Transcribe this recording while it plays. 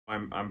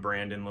I'm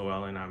Brandon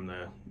Llewellyn.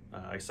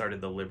 I started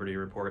the Liberty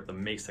Report, the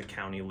Mesa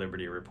County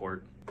Liberty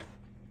Report,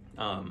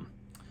 a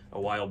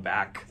while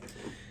back,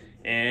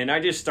 and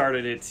I just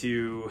started it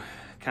to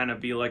kind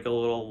of be like a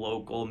little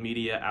local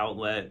media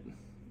outlet,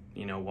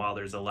 you know, while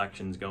there's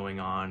elections going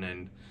on,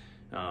 and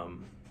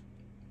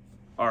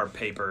our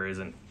paper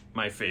isn't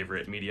my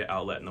favorite media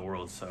outlet in the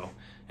world, so,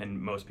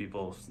 and most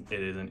people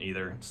it isn't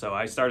either. So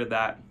I started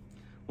that.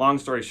 Long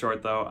story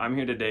short, though, I'm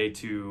here today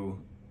to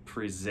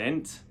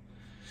present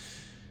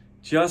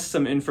just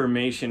some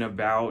information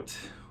about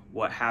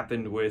what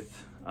happened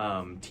with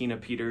Tina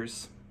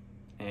Peters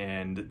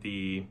and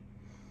the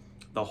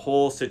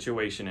whole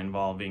situation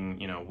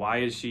involving, you know, why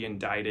is she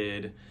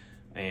indicted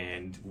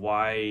and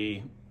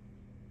what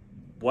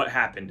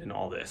happened in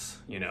all this,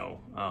 you know.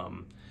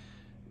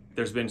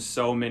 There's been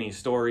so many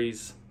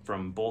stories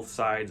from both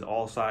sides,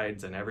 all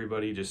sides, and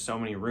everybody, just so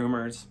many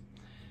rumors.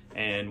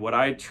 And what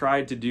I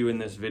tried to do in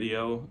this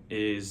video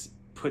is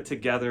put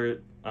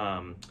together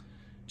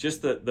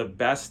just the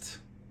best,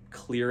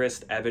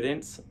 clearest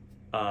evidence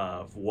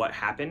of what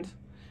happened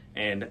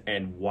and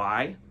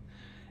why.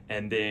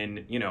 And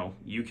then, you know,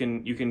 you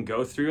can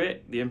go through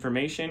it, the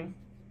information.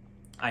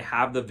 I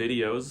have the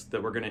videos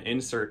that we're going to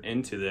insert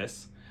into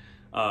this,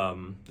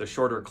 the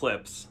shorter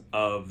clips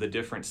of the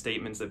different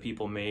statements that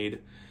people made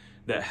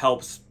that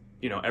helps,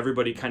 you know,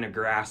 everybody kind of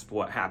grasp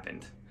what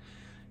happened.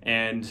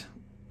 And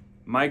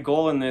my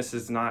goal in this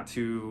is not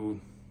to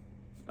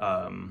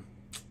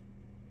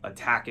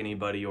attack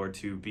anybody or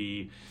to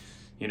be,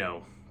 you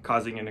know,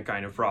 causing any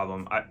kind of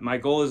problem. My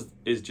goal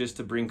is just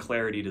to bring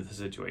clarity to the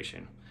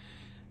situation.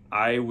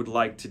 I would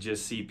like to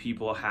just see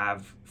people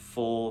have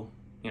full,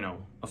 you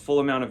know, a full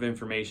amount of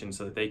information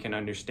so that they can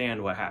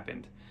understand what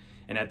happened.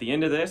 And at the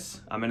end of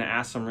this, I'm going to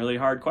ask some really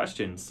hard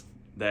questions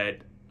that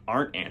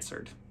aren't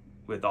answered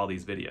with all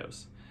these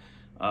videos.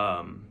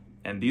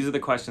 And these are the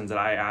questions that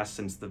I asked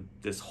since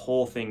this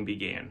whole thing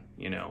began,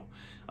 you know.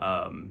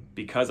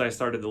 Because I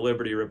started the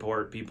Liberty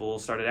Report, people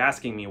started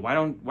asking me, why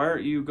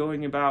aren't you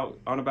going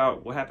on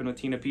about what happened with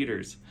Tina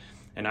Peters?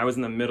 And I was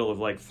in the middle of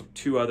like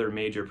 2 other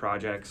major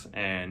projects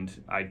and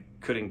I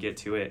couldn't get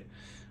to it.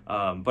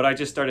 But I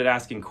just started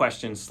asking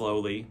questions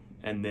slowly.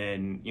 And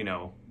then, you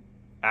know,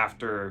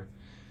 after,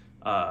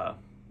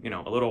 you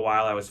know, a little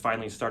while, I was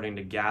finally starting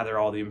to gather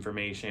all the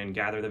information,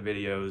 gather the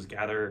videos,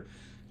 gather,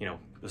 you know,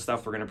 the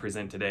stuff we're going to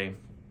present today.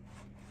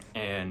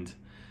 And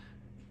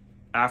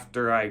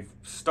after I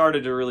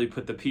started to really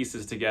put the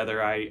pieces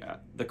together,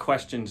 the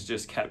questions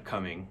just kept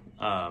coming.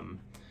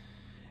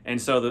 And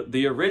so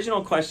the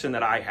original question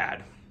that I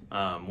had,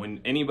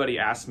 when anybody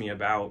asked me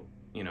about,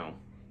 you know,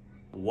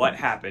 what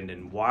happened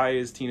and why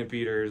is Tina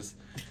Peters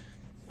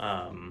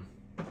under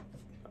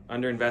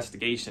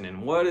investigation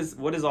and what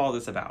is all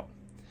this about?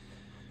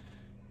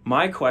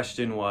 My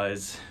question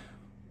was,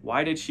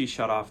 why did she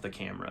shut off the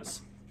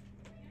cameras?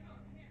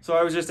 So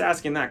I was just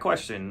asking that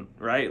question,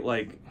 right?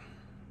 Like,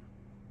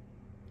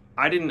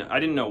 I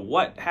didn't know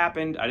what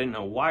happened. I didn't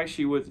know why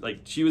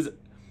the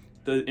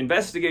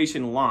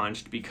investigation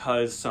launched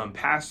because some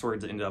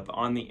passwords ended up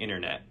on the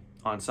internet,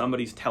 on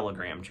somebody's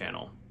Telegram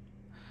channel.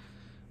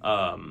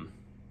 And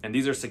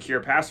these are secure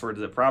passwords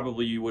that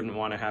probably you wouldn't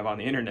want to have on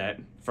the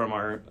internet from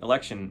our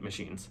election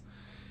machines.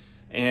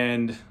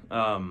 And,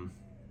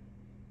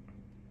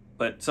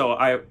 but so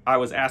I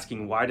was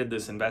asking, why did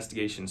this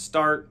investigation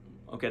start?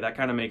 Okay, that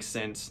kind of makes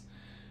sense.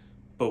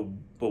 But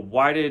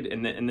why did,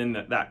 and then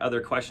that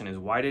other question is,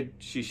 why did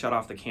she shut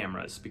off the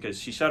cameras? Because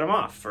she shut them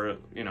off for,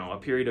 you know, a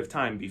period of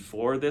time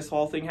before this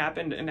whole thing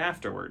happened and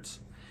afterwards.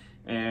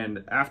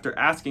 And after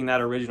asking that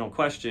original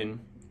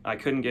question, I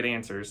couldn't get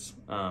answers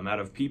out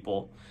of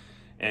people.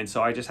 And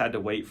so I just had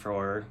to wait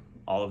for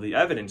all of the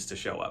evidence to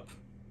show up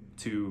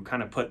to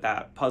kind of put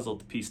that puzzle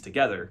piece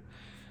together.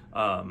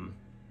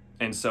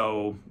 And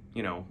so,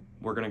 you know,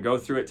 we're going to go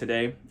through it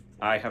today.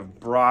 I have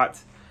brought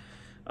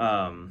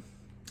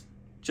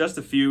just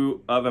a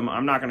few of them.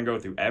 I'm not going to go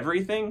through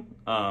everything.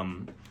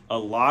 A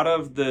lot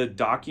of the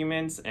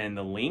documents and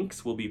the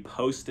links will be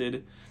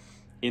posted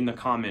in the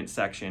comment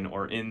section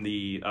or in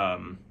the,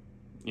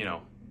 you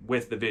know,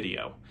 with the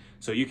video.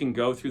 So you can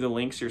go through the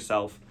links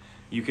yourself.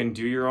 You can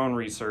do your own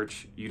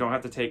research. You don't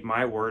have to take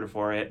my word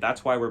for it.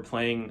 That's why we're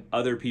playing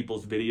other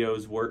people's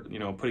videos, you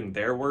know, putting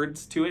their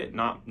words to it,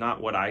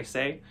 not what I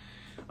say.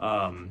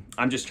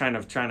 I'm just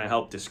trying to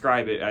help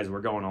describe it as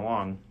we're going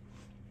along.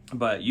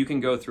 But you can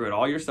go through it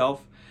all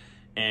yourself.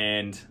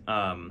 And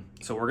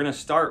so we're going to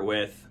start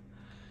with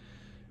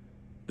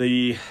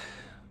you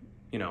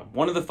know,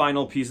 one of the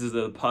final pieces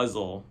of the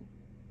puzzle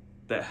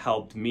that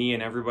helped me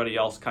and everybody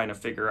else kind of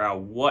figure out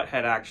what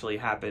had actually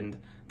happened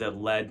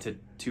that led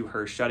to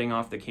her shutting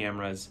off the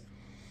cameras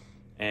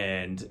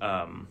and,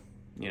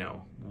 you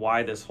know,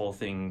 why this whole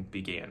thing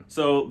began.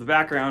 So the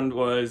background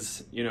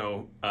was, you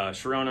know,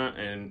 Sharona,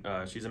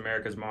 and she's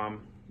America's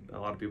Mom. A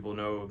lot of people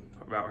know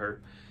about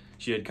her.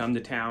 She had come to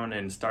town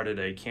and started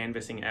a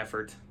canvassing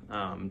effort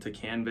to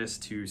canvass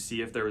to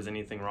see if there was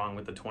anything wrong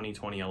with the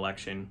 2020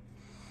 election.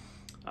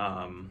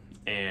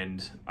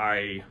 And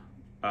I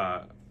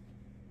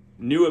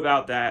knew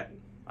about that.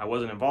 I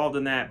wasn't involved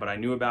in that, but I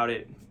knew about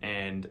it,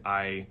 and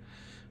I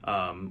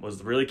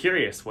was really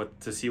curious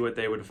to see what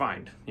they would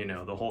find,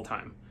 the whole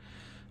time.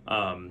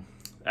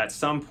 At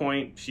some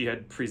point, she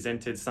had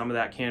presented some of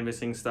that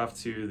canvassing stuff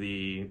to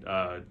the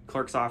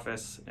clerk's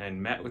office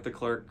and met with the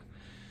clerk,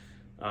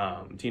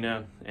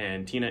 Tina,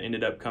 and Tina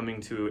ended up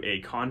coming to a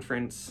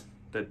conference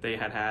that they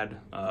had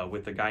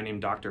with a guy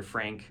named Dr.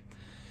 Frank,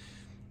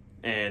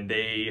 and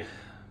they,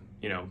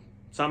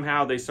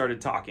 somehow they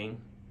started talking,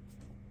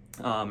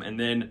 and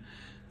then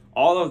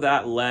all of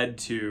that led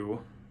to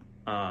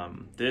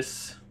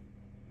this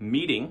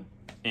meeting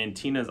in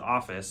Tina's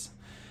office.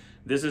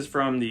 This is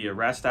from the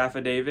arrest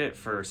affidavit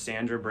for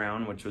Sandra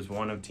Brown, which was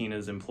one of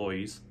Tina's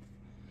employees.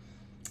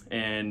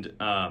 And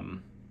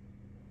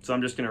so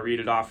I'm just going to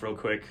read it off real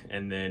quick,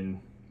 and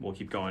then we'll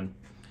keep going.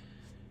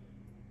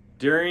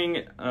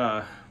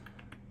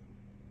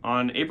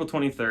 On April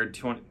 23rd,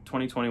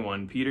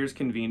 2021, Peters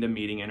convened a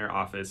meeting in her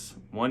office.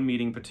 One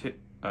meeting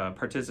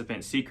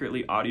participant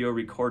secretly audio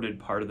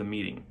recorded part of the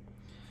meeting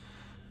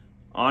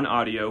on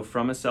audio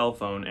from a cell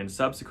phone and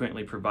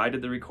subsequently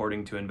provided the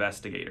recording to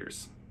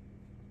investigators.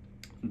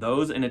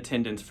 Those in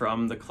attendance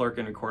from the clerk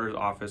and recorder's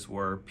office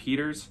were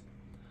Peters,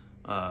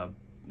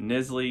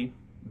 Nisley,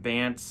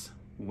 Bantz,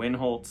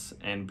 Winholtz,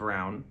 and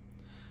Brown.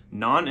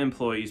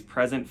 Non-employees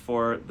present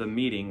for the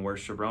meeting were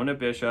Sharona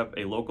Bishop,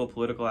 a local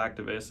political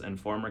activist and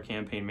former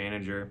campaign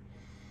manager,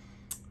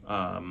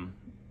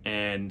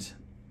 and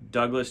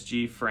Douglas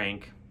G.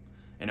 Frank,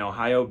 an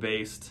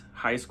Ohio-based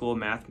high school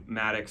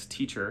mathematics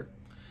teacher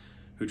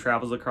who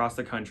travels across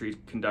the country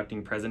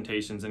conducting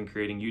presentations and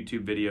creating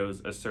YouTube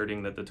videos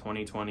asserting that the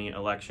 2020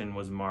 election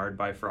was marred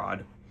by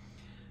fraud,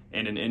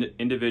 and an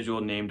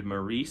individual named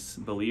Maurice,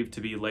 believed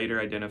to be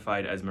later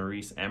identified as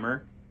Maurice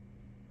Emmer.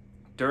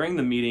 During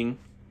the meeting,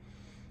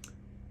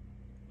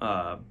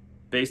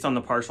 based on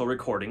the partial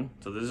recording,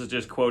 so this is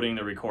just quoting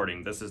the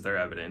recording, this is their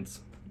evidence,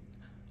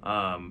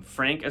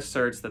 Frank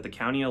asserts that the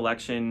county's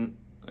election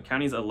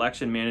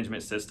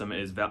management system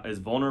is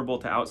vulnerable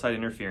to outside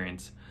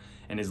interference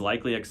and is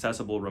likely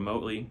accessible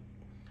remotely.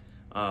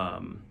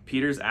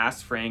 Peters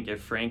asked Frank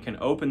if Frank can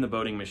open the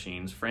voting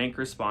machines. Frank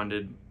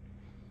responded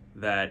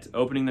that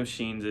opening the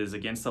machines is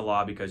against the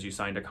law because you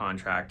signed a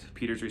contract.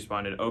 Peters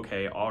responded,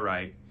 okay, all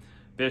right.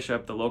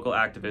 Bishop, the local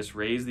activist,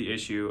 raised the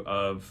issue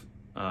of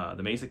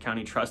the Mesa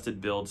County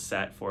Trusted Build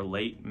set for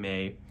late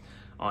May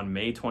on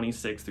May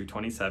 26th through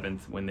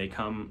 27th. When they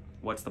come,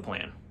 what's the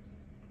plan?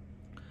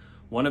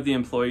 One of the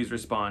employees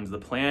responds, the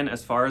plan,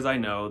 as far as I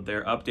know,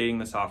 they're updating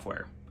the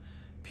software.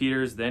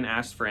 Peters then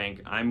asked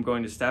Frank, I'm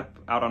going to step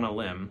out on a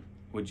limb.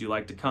 Would you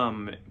like to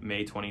come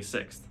May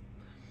 26th?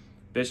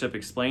 Bishop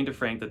explained to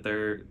Frank that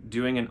they're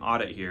doing an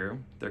audit here.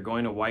 They're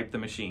going to wipe the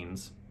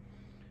machines.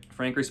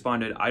 Frank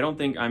responded, I don't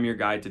think I'm your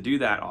guy to do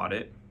that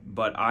audit,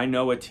 but I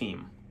know a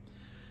team,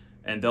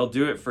 and they'll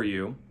do it for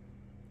you,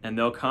 and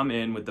they'll come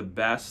in with the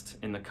best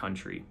in the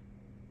country.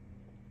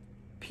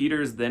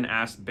 Peters then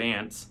asked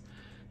Bantz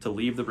to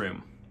leave the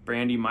room.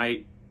 Brandy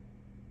might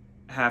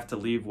have to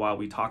leave while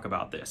we talk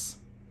about this.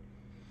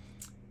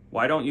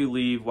 Why don't you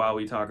leave,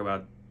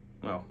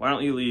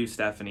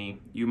 Stephanie?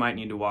 You might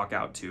need to walk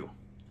out too.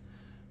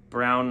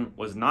 Brown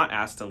was not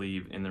asked to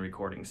leave in the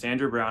recording.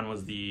 Sandra Brown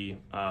was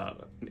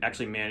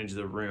actually managed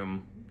the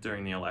room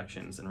during the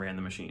elections and ran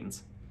the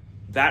machines.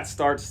 That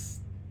starts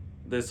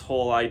this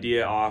whole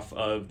idea off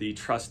of the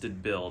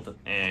trusted build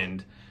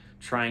and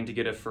trying to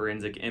get a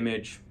forensic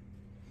image.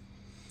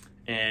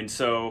 And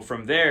so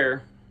from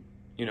there,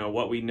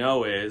 what we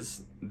know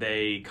is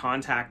they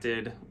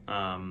contacted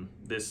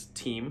this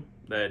team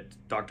that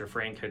Dr.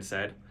 Frank had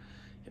said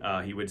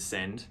he would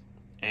send,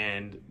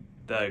 and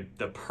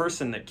the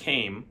person that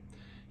came,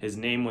 his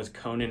name was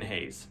Conan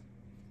Hayes.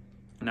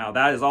 Now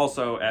that is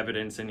also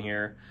evidence in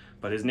here,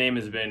 but his name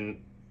has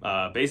been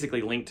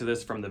basically linked to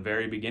this from the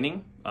very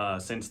beginning,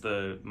 since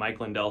the Mike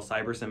Lindell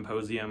Cyber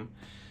Symposium.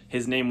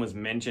 His name was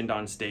mentioned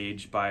on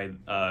stage by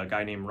a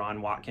guy named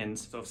Ron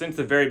Watkins. So since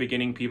the very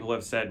beginning, people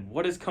have said,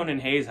 what does Conan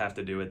Hayes have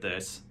to do with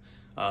this?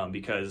 And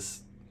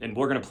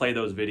we're gonna play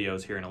those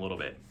videos here in a little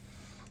bit.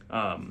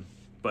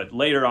 But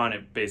later on,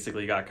 it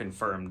basically got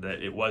confirmed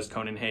that it was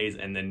Conan Hayes,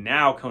 and then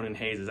now Conan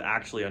Hayes is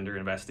actually under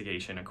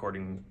investigation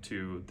according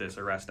to this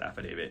arrest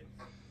affidavit.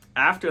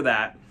 After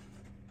that,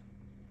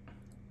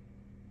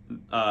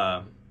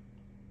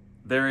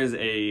 there is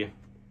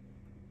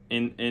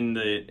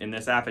in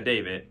this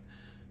affidavit,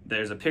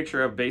 there's a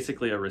picture of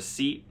basically a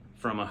receipt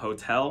from a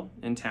hotel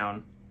in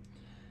town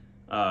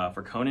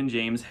for Conan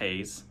James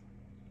Hayes,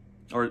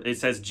 or it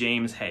says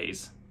James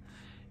Hayes,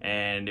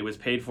 and it was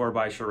paid for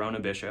by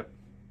Sharona Bishop,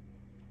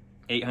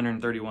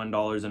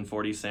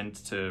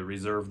 $831.40 to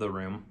reserve the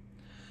room.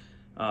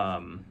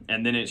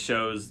 And then it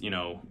shows,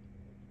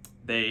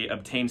 they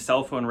obtained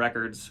cell phone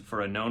records for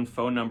a known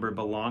phone number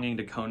belonging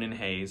to Conan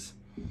Hayes,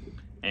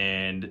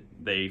 and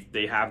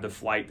they have the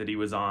flight that he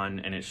was on,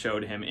 and it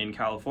showed him in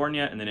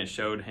California, and then it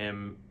showed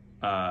him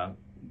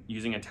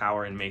using a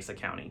tower in Mesa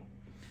County.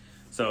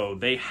 So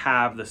they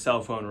have the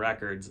cell phone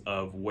records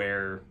of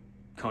where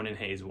Conan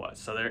Hayes was.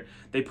 So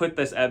they put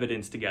this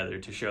evidence together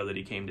to show that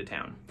he came to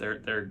town.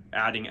 They're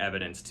adding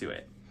evidence to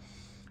it.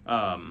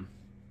 And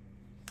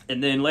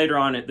then later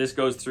on, this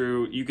goes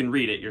through, you can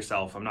read it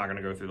yourself. I'm not going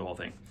to go through the whole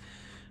thing.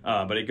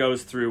 But it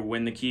goes through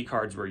when the key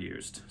cards were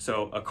used.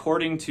 So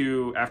according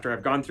to, after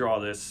I've gone through all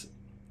this,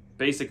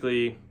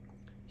 basically,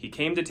 he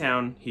came to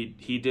town,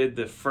 he did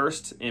the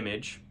first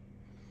image,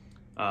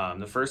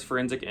 the first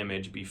forensic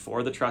image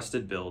before the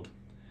trusted build,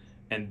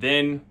 and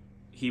then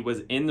he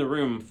was in the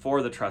room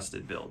for the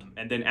trusted build.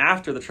 And then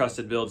after the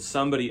trusted build,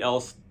 somebody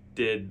else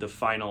did the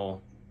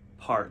final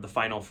part, the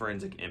final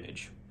forensic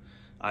image.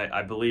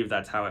 I believe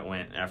that's how it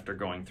went after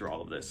going through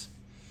all of this.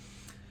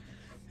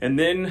 And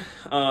then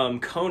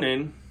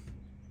Conan,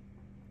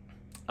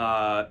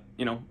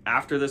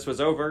 after this was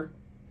over,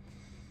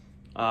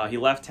 he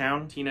left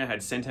town. Tina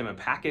had sent him a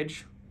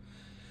package.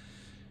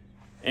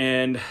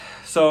 And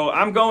so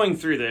I'm going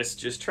through this,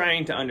 just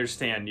trying to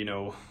understand,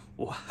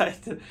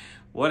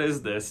 what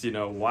is this?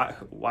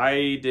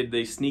 Why did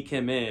they sneak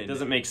him in? It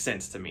doesn't make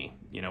sense to me.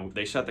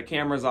 They shut the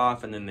cameras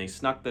off and then they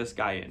snuck this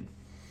guy in.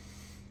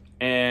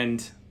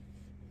 And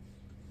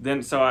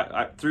then, so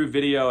I through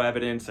video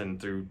evidence and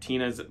through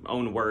Tina's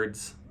own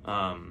words,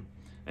 and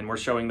we're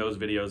showing those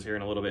videos here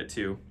in a little bit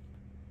too,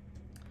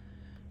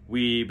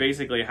 we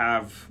basically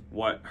have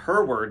what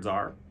her words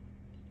are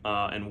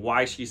and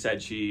why she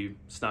said she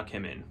snuck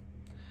him in.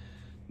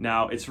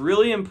 Now, it's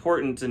really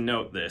important to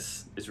note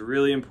this. It's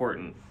really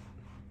important.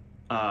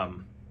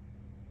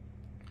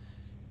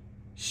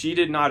 She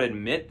did not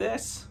admit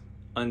this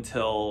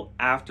until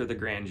after the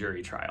grand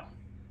jury trial,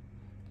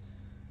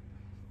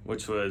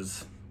 which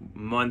was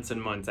months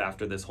and months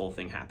after this whole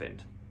thing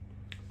happened.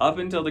 Up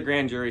until the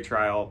grand jury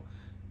trial,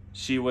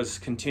 she was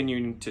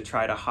continuing to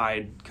try to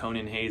hide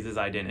Conan Hayes'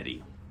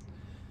 identity.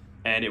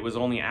 And it was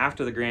only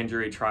after the grand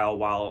jury trial,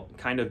 while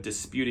kind of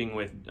disputing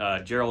with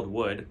Gerald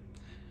Wood,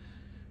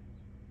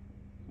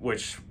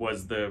 which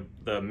was the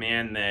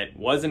man that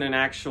wasn't an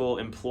actual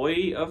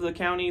employee of the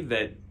county,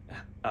 that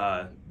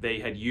they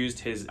had used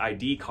his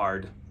ID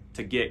card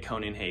to get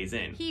Conan Hayes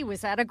in. He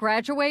was at a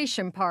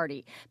graduation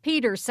party.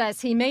 Peter says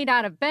he may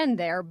not have been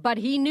there, but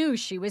he knew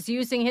she was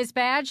using his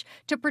badge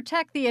to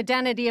protect the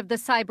identity of the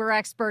cyber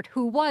expert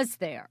who was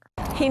there.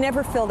 He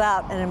never filled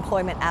out an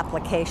employment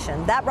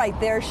application. That right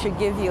there should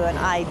give you an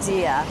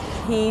idea.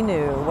 He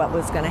knew what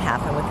was going to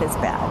happen with his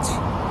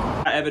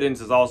badge.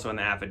 Evidence is also in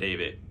the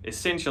affidavit.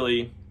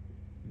 Essentially,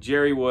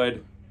 Jerry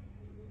Wood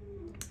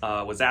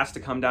was asked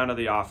to come down to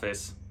the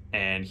office,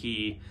 and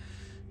he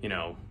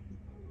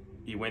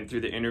went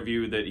through the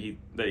interview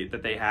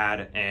that they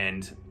had,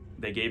 and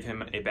they gave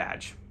him a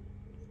badge,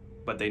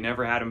 but they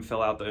never had him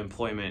fill out the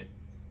employment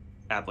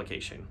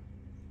application.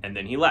 And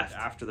then he left.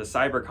 After the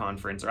cyber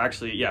conference, or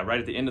actually, yeah,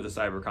 right at the end of the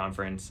cyber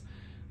conference,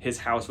 his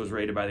house was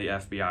raided by the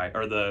FBI,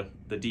 or the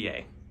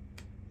DA.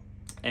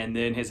 And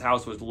then his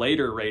house was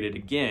later raided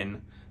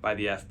again by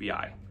the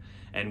FBI.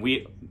 And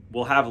we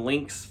will have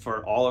links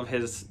for all of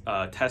his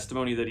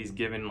testimony that he's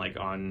given, like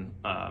on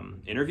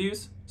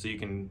interviews, so you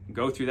can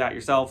go through that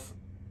yourself.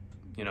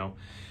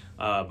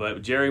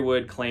 But Jerry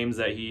Wood claims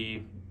that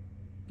he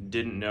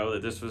didn't know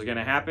that this was going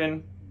to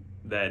happen,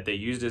 that they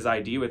used his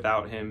ID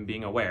without him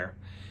being aware.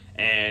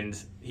 And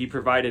he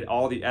provided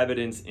all the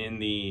evidence in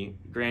the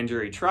grand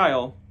jury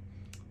trial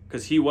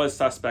because he was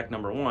suspect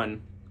number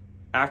one.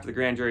 After the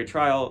grand jury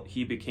trial,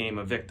 he became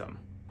a victim.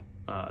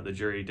 The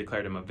jury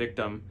declared him a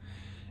victim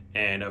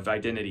and of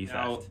identity theft.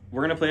 Now,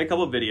 we're going to play a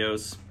couple of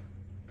videos,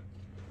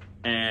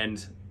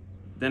 and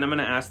then I'm going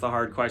to ask the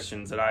hard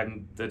questions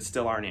that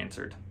still aren't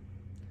answered.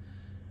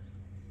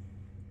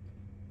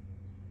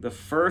 The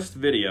first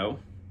video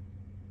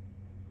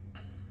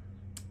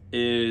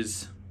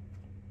is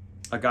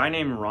a guy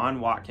named Ron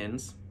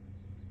Watkins,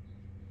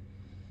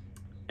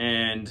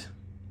 and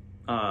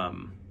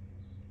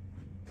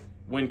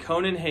when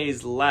Conan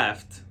Hayes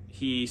left,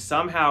 he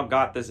somehow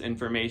got this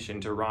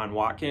information to Ron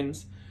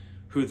Watkins,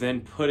 who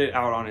then put it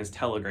out on his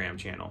Telegram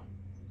channel.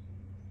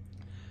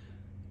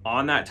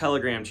 On that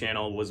Telegram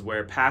channel was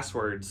where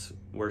passwords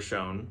were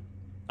shown.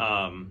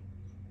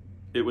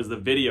 It was the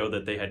video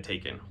that they had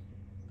taken,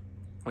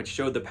 which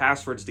showed the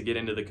passwords to get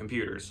into the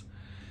computers.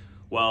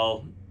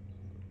 Well,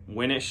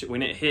 when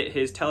it hit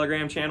his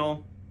Telegram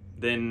channel,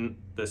 then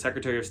the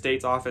Secretary of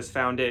State's office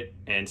found it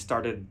and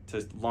started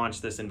to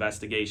launch this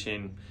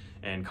investigation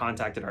and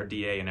contacted our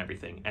DA and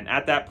everything. And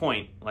at that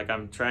point, like,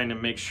 I'm trying to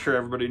make sure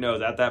everybody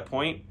knows, at that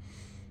point,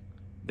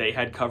 they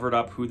had covered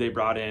up who they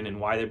brought in and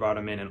why they brought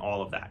him in and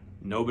all of that.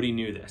 Nobody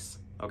knew this,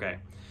 okay?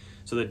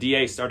 So the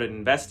DA started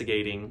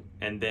investigating,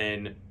 and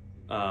then,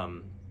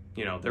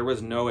 there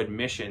was no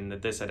admission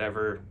that this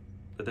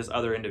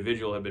other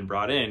individual had been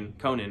brought in,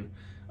 Conan,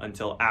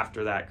 until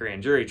after that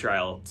grand jury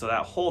trial. So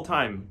that whole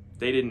time,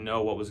 they didn't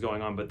know what was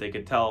going on, but they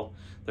could tell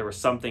there was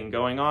something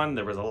going on.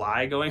 There was a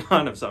lie going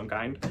on of some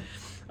kind.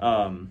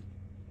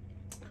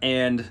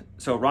 And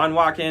so Ron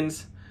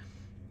Watkins,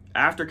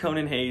 after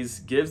Conan Hayes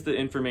gives the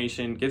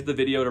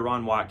video to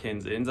Ron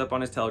Watkins, it ends up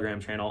on his Telegram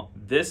channel.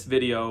 This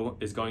video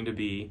is going to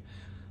be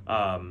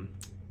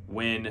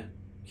when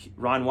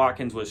Ron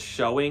Watkins was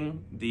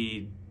showing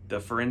the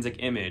forensic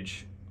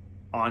image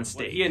on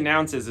stage. What he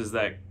announces is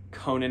that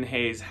Conan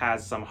Hayes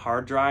has some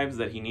hard drives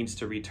that he needs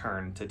to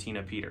return to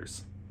Tina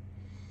Peters.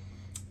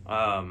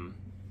 And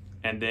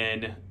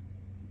then,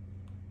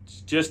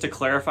 just to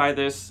clarify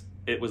this,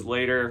 it was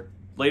later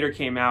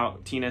came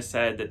out, Tina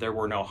said that there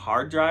were no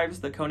hard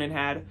drives that Conan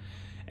had,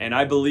 and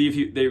I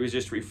believe they was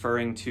just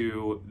referring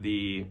to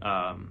the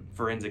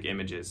forensic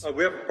images.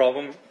 We have a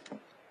problem.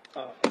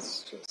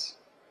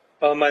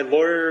 My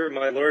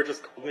lawyer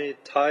just called me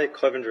Ty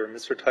Clevenger,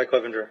 Mr. Ty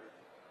Clevenger,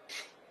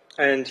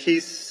 and he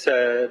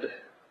said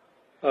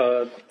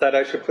that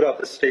I should put out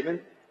this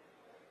statement.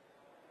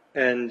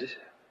 And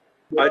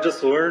I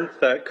just learned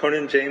that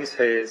Conan James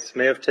Hayes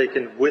may have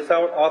taken,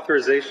 without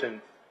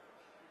authorization,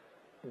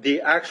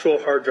 the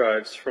actual hard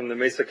drives from the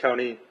Mesa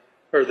County,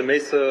 or the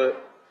Mesa,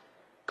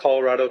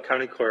 Colorado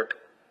County Clerk,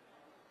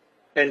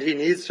 and he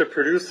needs to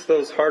produce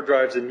those hard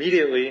drives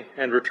immediately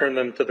and return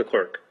them to the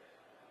clerk.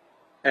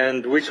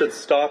 And we should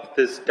stop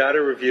this data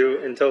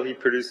review until he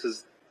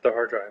produces the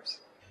hard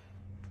drives.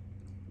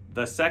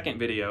 The second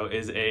video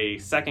is a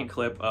second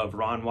clip of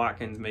Ron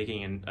Watkins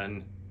making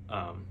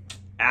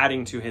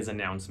adding to his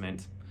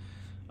announcement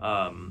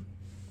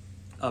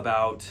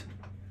about,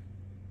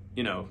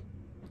 you know,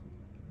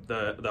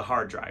 the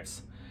hard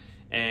drives,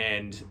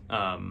 and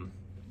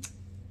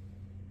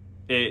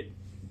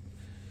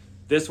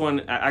this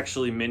one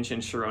actually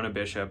mentioned Sharona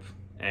Bishop,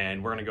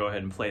 and we're gonna go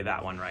ahead and play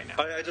that one right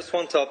now. I just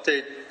want to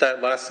update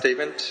that last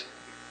statement.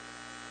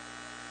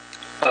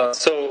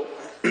 So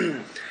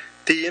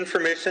the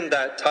information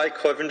that Ty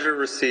Clevenger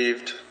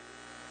received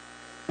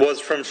was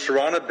from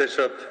Sharona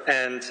Bishop,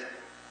 and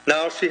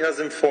now she has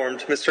informed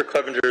Mr.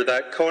 Clevenger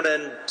that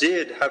Conan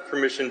did have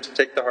permission to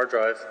take the hard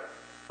drive,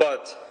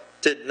 but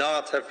did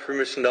not have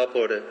permission to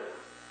upload it.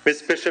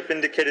 Ms. Bishop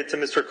indicated to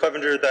Mr.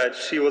 Clevenger that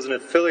she was an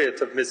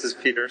affiliate of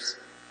Mrs. Peters,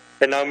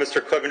 and now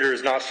Mr. Clevenger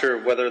is not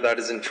sure whether that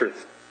is in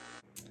truth.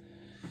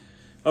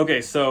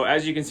 Okay, so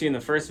as you can see in the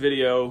first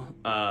video,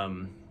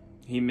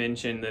 he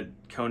mentioned that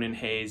Conan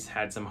Hayes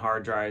had some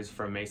hard drives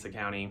from Mesa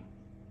County,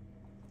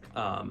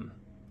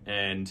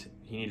 and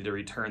he needed to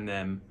return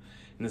them.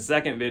 In the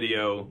second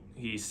video,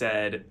 he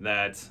said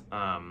that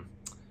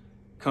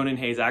Conan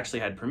Hayes actually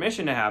had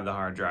permission to have the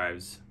hard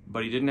drives,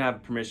 but he didn't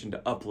have permission to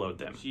upload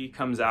them. She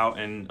comes out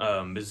and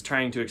is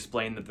trying to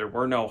explain that there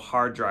were no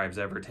hard drives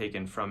ever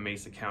taken from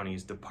Mesa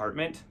County's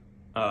department.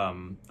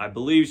 I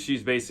believe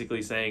she's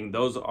basically saying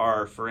those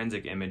are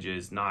forensic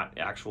images, not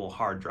actual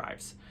hard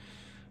drives,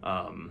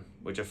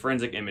 which a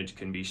forensic image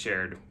can be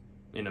shared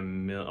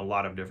in a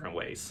lot of different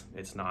ways.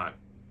 It's not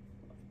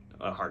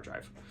a hard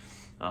drive.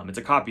 It's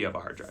a copy of a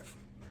hard drive.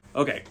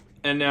 Okay,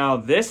 and now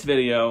this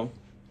video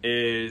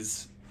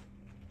is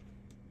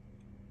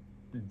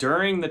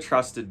during the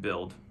trusted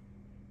build,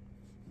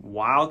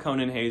 while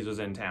Conan Hayes was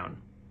in town.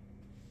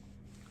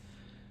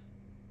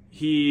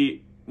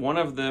 One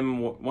of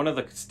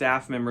the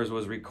staff members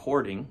was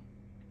recording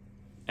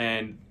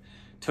and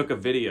took a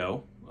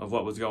video of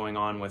what was going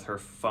on with her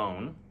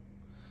phone.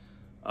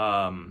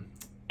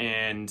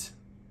 And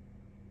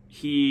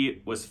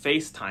he was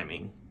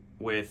FaceTiming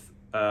with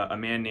a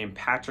man named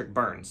Patrick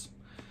Burns.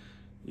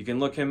 You can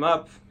look him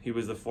up. He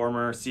was the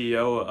former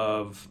CEO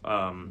of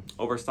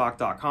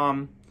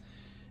Overstock.com.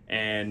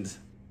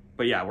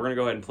 But yeah, we're gonna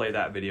go ahead and play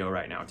that video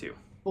right now too.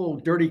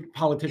 Dirty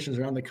politicians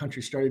around the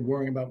country started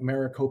worrying about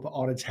Maricopa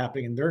audits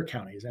happening in their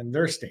counties and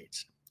their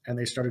states, and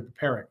they started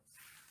preparing.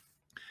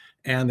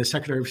 And the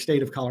Secretary of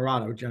State of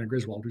Colorado, Jena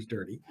Griswold, who's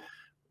dirty,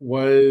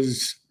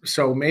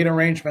 made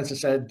arrangements and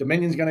said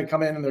Dominion's going to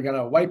come in and they're going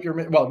to wipe your.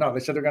 Well, no, they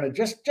said they're going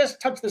to just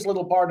touch this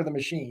little bar to the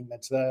machine.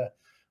 That's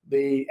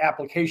the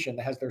application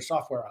that has their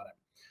software on it.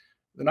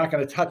 They're not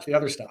going to touch the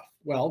other stuff.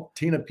 Well,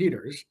 Tina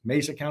Peters,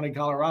 Mesa County,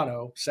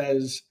 Colorado,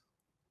 says,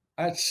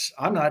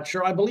 I'm not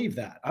sure I believe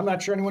that. I'm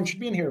not sure anyone should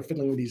be in here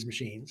fiddling with these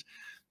machines.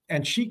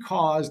 And she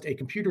caused a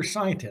computer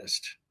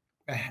scientist,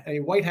 a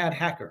white hat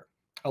hacker,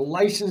 a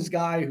licensed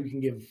guy who can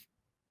give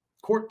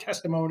court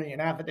testimony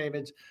and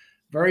affidavits,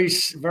 very,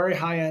 very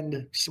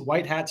high-end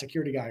white hat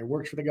security guy who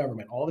works for the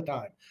government all the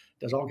time,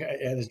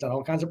 has done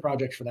all kinds of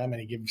projects for them,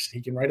 and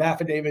he can write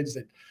affidavits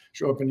that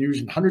show up and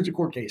used in hundreds of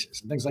court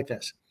cases and things like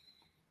this.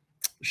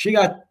 She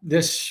got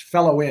this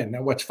fellow in.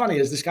 Now, what's funny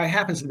is this guy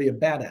happens to be a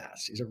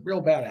badass. He's a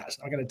real badass.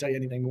 I'm not going to tell you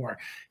anything more.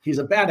 He's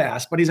a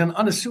badass, but he's an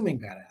unassuming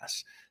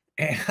badass.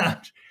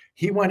 And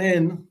he went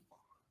in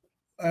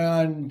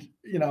and,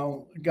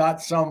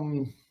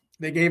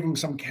 they gave him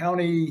some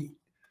county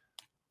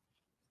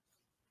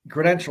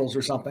credentials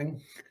or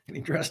something, and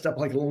he dressed up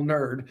like a little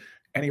nerd,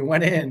 and he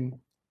went in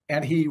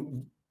and he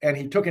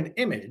took an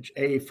image,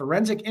 a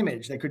forensic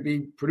image that could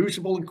be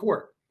producible in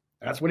court.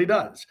 That's what he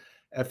does.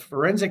 A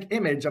forensic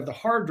image of the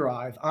hard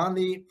drive on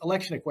the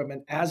election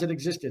equipment as it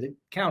existed in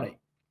county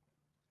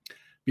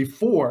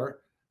before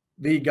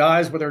the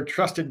guys with their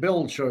trusted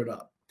build showed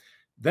up.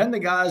 Then the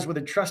guys with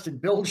a trusted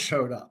build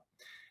showed up.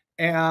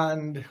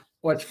 And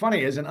what's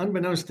funny is, and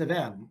unbeknownst to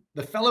them,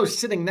 the fellow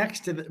sitting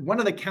next to one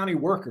of the county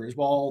workers,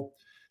 while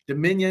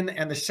Dominion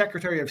and the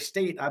Secretary of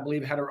State, I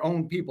believe, had her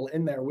own people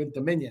in there with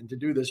Dominion to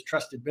do this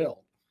trusted build.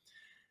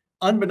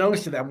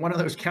 Unbeknownst to them, one of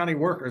those county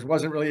workers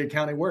wasn't really a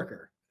county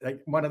worker.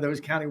 Like, one of those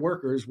county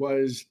workers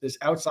was this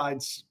outside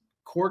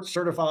court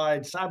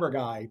certified cyber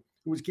guy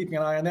who was keeping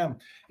an eye on them.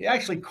 He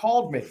actually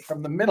called me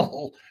from the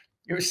middle.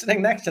 He was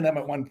sitting next to them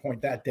at one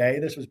point that day.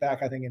 This was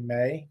back, I think, in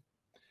May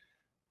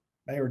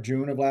or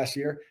June of last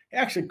year. He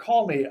actually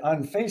called me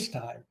on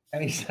FaceTime,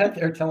 and he sat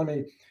there telling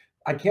me,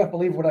 I can't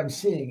believe what I'm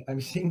seeing.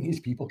 I'm seeing these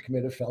people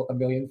commit a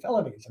million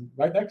felonies and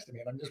right next to me,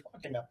 and I'm just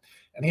watching them.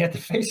 And he had to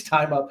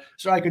FaceTime up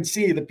so I could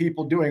see the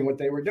people doing what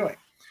they were doing.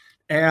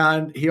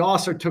 And he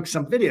also took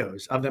some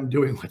videos of them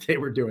doing what they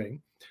were doing,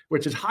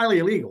 which is highly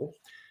illegal.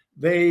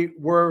 They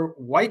were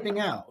wiped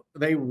out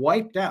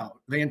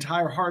the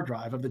entire hard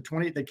drive of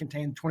that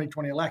contained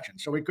 2020 election.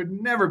 So it could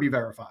never be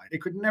verified.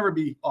 It could never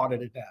be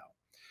audited now.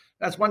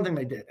 That's one thing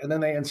they did. And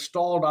then they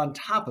installed on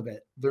top of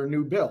it their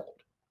new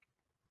build,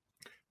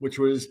 which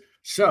was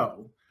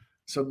so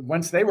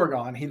once they were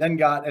gone, he then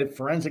got a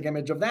forensic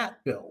image of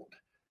that build,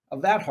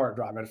 of that hard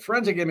drive. And a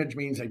forensic image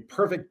means a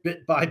perfect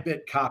bit by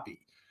bit copy.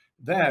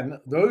 Then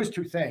those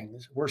two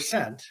things were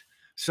sent.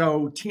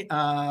 So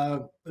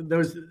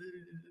those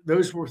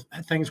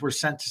things were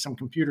sent to some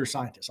computer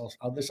scientists.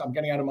 I'm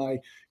getting out of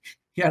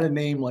he had a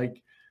name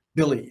like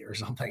Billy or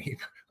something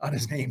on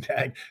his name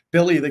tag.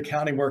 Billy, the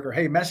county worker.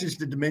 Hey, message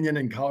to Dominion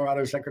and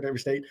Colorado Secretary of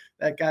State.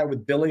 That guy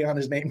with Billy on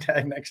his name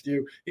tag next to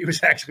you, he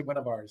was actually one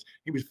of ours.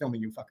 He was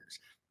filming you fuckers.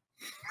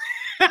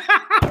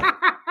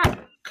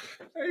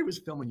 He was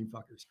filming you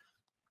fuckers.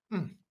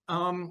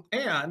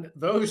 And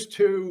those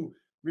two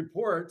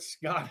reports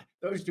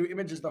those two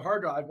images, the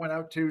hard drive went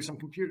out to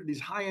these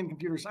high-end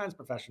computer science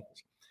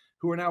professionals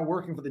who are now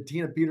working for the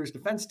Tina Peters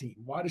defense team.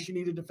 Why does she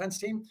need a defense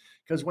team?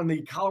 Because when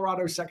the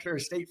Colorado Secretary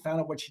of State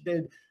found out what she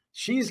did,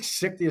 she's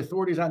sicked the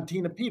authorities on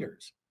Tina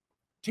Peters.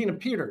 Tina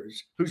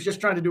Peters, who's just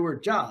trying to do her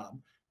job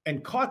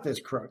and caught this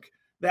crook.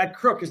 That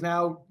crook has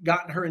now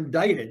gotten her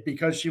indicted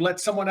because she let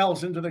someone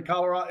else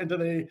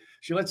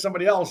she let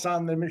somebody else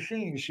on the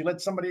machine. She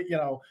let somebody,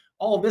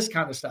 all this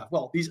kind of stuff.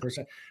 Well,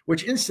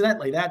 which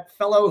incidentally, that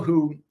fellow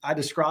who I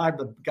described,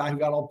 the guy who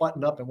got all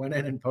buttoned up and went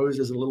in and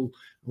posed as a little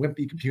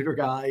wimpy computer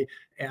guy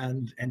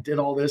and did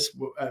all this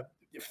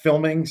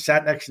filming,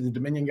 sat next to the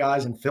Dominion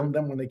guys and filmed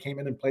them when they came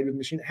in and played with the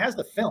machine. It has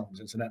the films,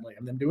 incidentally,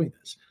 of them doing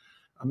this.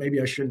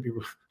 Maybe I shouldn't be.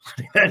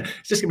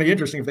 It's just going to be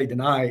interesting if they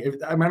deny.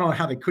 I don't know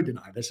how they could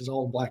deny. This is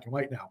all black and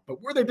white now. But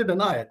where they did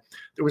deny it,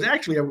 there was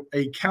actually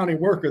a county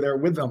worker there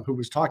with them who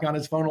was talking on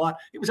his phone a lot.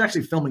 He was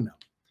actually filming them.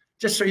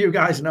 Just so you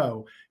guys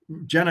know,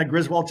 Jenna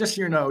Griswold, just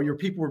so you know, your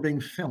people were being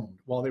filmed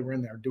while they were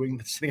in there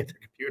sitting at their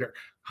computer.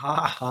 Ha,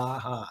 ha,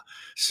 ha.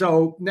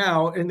 So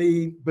now in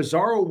the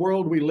bizarro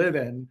world we live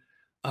in,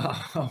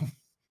 the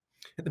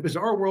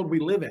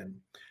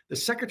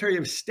Secretary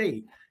of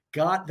State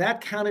got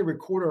that county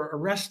recorder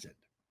arrested.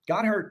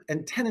 Got her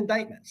and 10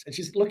 indictments. And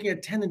she's looking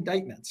at 10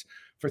 indictments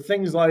for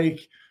things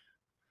like,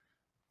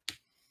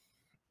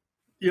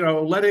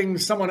 letting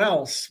someone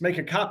else make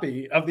a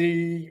copy of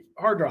the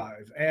hard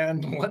drive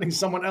and letting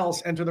someone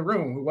else enter the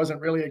room who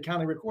wasn't really a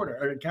county recorder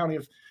or a county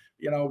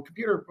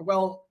computer.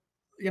 Well,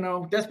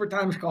 desperate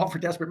times call for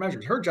desperate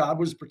measures. Her job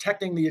was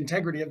protecting the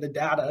integrity of the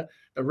data,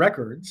 the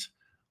records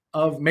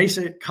of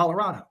Mesa,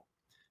 Colorado.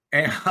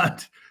 And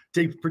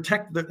to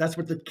protect that's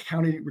what the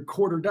county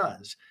recorder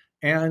does.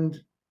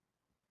 And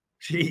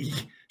she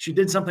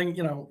did something,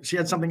 she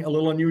had something a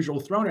little unusual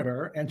thrown at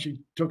her, and she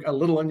took a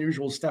little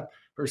unusual step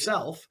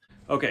herself.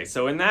 Okay,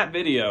 so in that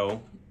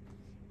video,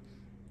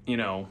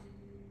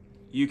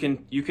 you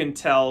can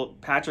tell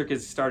Patrick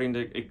is starting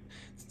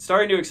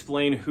to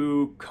explain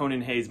who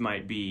Conan Hayes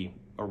might be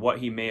or what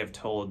he may have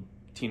told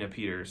Tina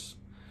Peters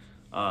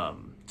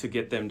to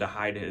get them to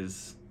hide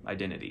his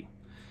identity.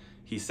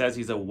 He says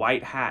he's a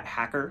white hat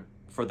hacker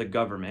for the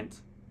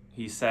government.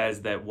 He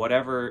says that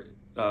whatever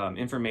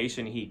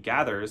information he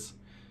gathers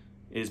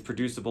is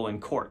producible in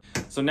court.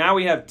 So now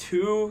we have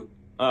two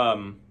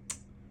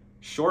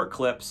short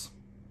clips.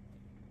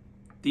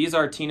 These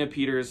are Tina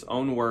Peters'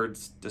 own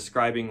words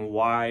describing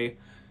why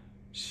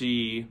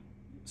she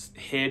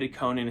hid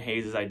Conan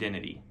Hayes'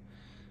 identity.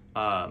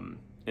 From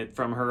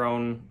her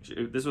own,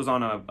 this was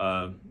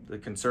on the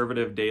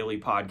Conservative Daily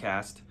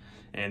podcast,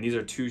 and these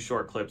are two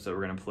short clips that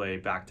we're going to play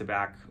back to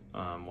back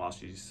while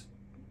she's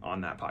on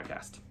that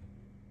podcast.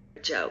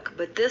 Joke,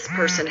 but this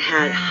person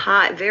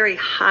had very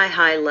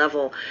high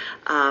level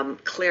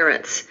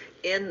clearance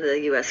in the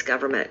U.S.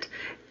 government,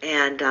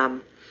 and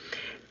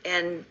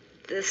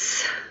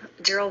this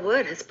Gerald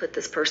Wood has put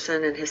this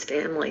person and his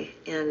family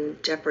in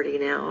jeopardy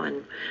now,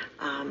 and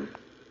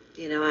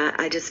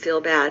I just feel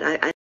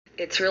bad.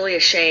 It's really a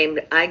shame.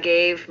 I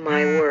gave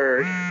my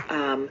word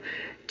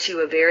to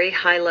a very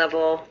high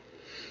level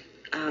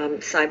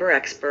cyber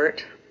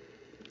expert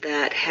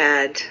that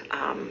had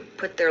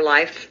put their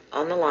life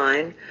on the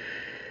line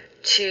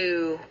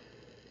to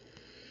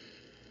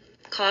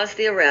cause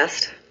the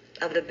arrest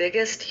of the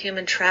biggest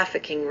human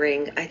trafficking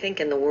ring, I think,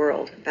 in the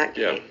world,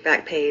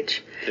 Backpage.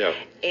 Yeah.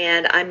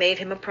 And I made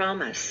him a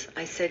promise.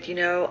 I said,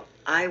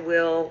 I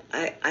will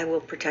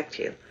protect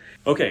you.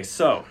 Okay,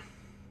 so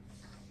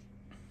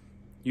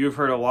you've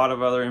heard a lot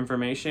of other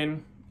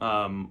information.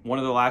 One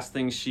of the last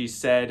things she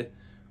said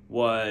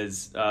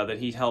was that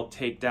he helped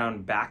take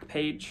down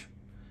Backpage.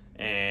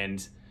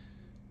 And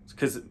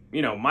because,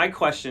 you know, my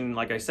question,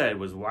 like I said,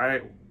 was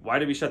why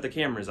did we shut the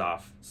cameras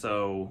off?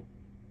 So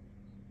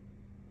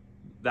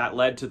that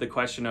led to the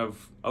question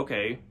of,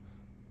 okay,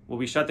 well,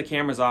 we shut the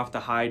cameras off to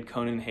hide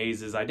Conan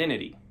Hayes'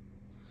 identity.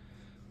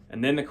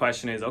 And then the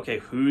question is, okay,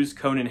 who's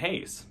Conan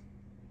Hayes?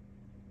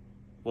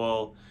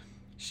 Well,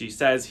 she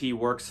says he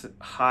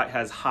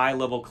has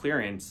high-level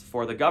clearance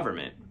for the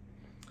government.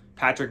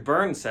 Patrick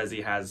Burns says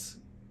he has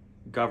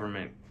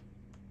government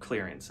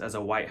clearance as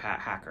a white hat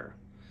hacker.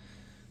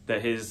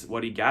 That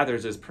what he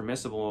gathers is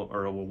permissible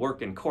or will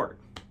work in court.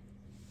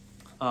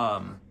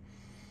 I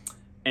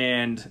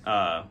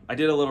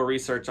did a little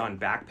research on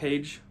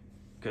Backpage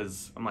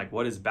because I'm like,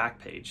 what is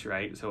Backpage,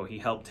 right? So he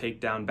helped take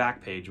down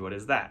Backpage. What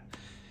is that?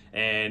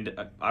 And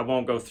I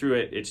won't go through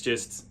it. It's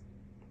just,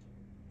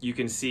 you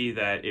can see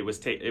that it was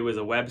a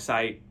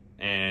website,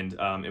 and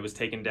it was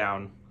taken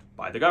down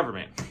by the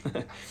government.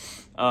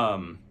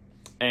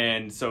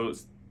 And so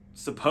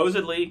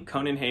supposedly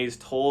Conan Hayes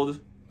told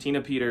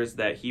Tina Peters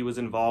that he was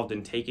involved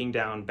in taking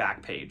down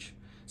Backpage.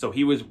 So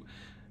he was,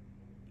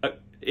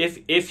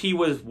 if he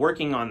was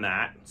working on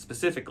that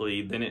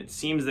specifically, then it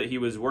seems that he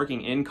was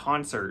working in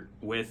concert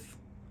with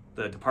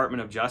the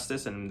Department of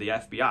Justice and the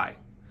FBI.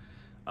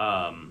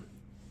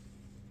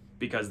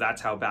 Because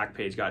that's how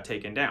Backpage got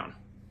taken down.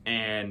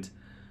 And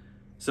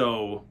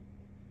so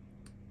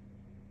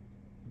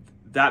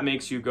that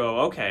makes you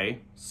go, okay,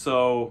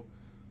 so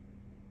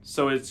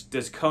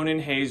does Conan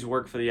Hayes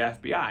work for the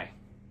FBI?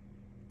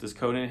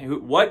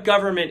 What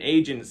government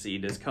agency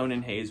does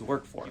Conan Hayes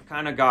work for? You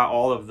kind of got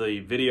all of the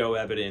video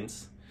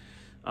evidence.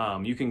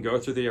 You can go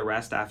through the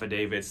arrest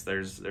affidavits.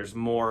 There's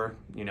more,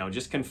 you know,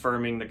 just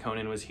confirming that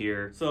Conan was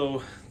here.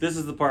 So this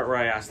is the part where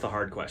I ask the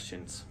hard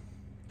questions.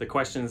 The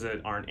questions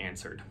that aren't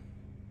answered.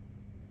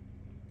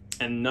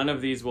 And none of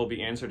these will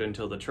be answered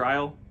until the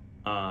trial.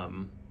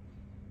 And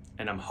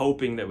I'm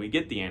hoping that we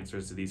get the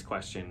answers to these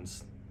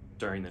questions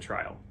during the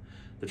trial.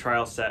 The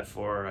trial's set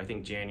for, I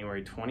think,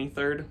 January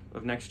 23rd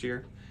of next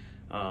year.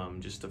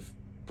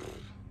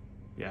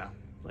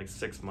 Like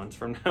 6 months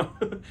from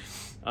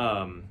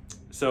now.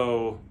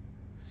 So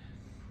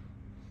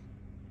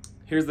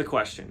here's the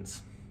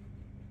questions.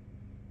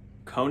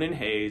 Conan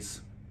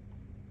Hayes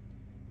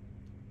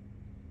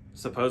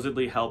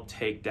supposedly helped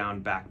take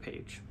down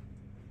Backpage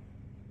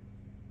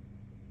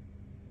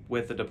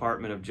with the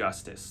Department of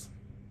Justice.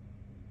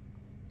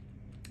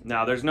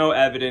 Now, there's no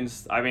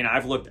evidence. I mean,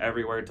 I've looked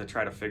everywhere to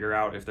try to figure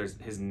out if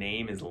his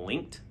name is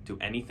linked to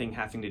anything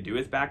having to do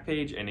with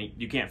Backpage, and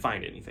you can't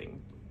find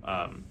anything.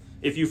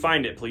 If you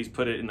find it, please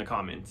put it in the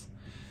comments.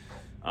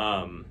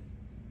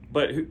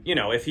 But, you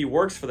know, if he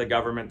works for the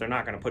government, they're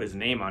not going to put his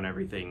name on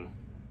everything.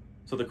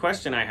 So the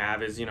question I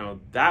have is, you know,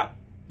 that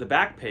the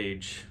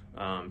Backpage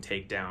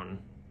takedown,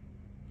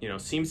 you know,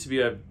 seems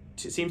to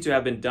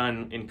have been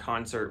done in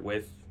concert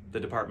with the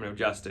Department of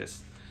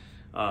Justice.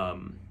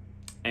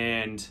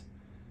 And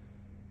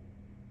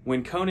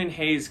when Conan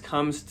Hayes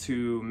comes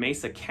to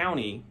Mesa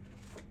County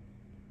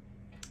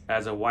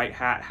as a white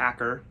hat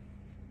hacker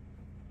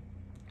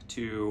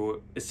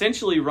to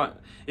essentially run,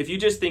 if you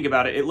just think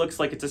about it, it looks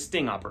like it's a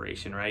sting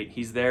operation, right?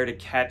 He's there to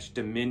catch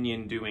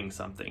Dominion doing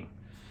something.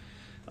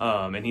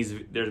 And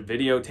they're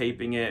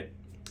videotaping it,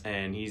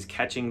 and he's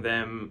catching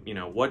them, you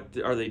know, what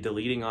are they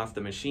deleting off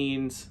the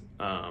machines?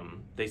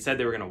 They said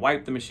they were going to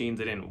wipe the machines.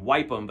 They didn't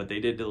wipe them, but they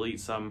did delete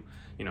some,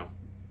 you know,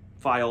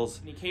 files.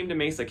 When he came to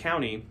Mesa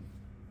County,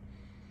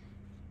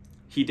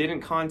 he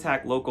didn't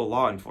contact local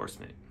law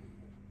enforcement.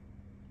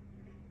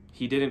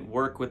 He didn't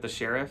work with the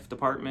sheriff's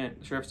department.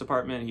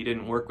 He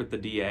didn't work with the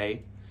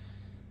DA.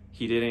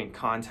 He didn't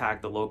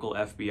contact the local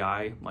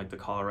FBI, like the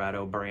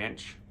Colorado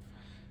branch.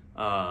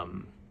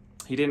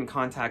 He didn't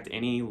contact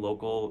any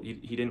local. He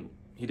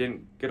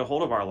didn't get a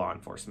hold of our law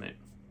enforcement.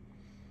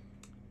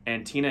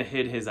 And Tina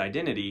hid his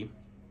identity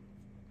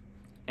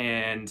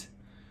and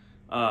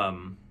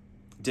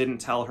didn't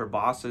tell her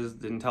bosses,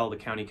 didn't tell the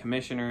county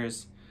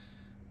commissioners,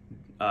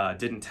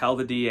 didn't tell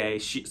the DA.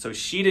 So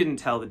she didn't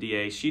tell the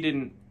DA. She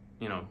didn't,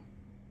 you know,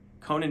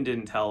 Conan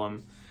didn't tell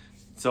him.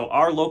 So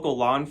our local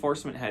law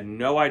enforcement had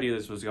no idea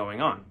this was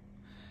going on.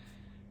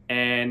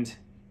 And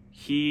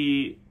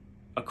he,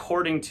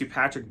 according to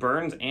Patrick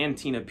Burns and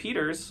Tina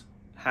Peters,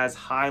 has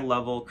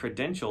high-level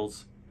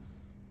credentials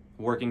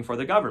working for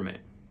the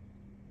government.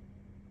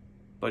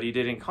 But he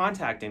didn't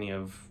contact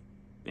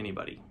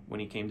anybody when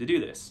he came to do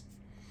this.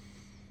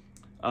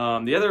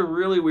 The other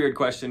really weird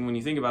question when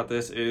you think about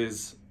this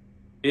is,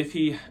 if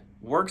he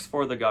works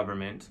for the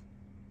government,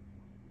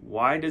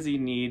 why does he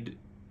need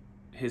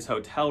his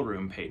hotel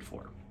room paid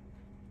for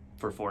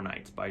 4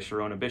 nights by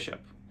Sharona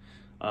Bishop?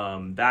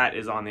 That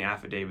is on the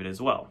affidavit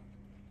as well.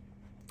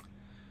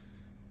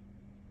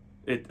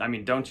 I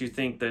mean, don't you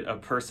think that a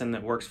person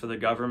that works for the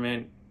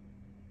government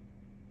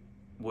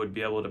would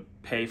be able to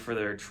pay for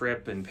their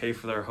trip and pay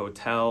for their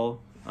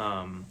hotel?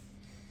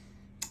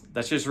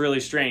 that's just really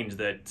strange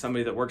that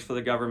somebody that works for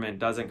the government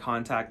doesn't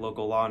contact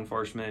local law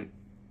enforcement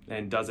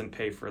and doesn't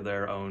pay for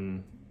their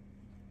own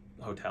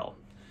hotel.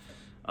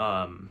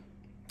 And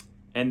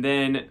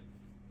then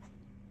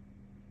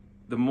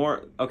the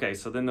more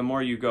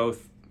you go,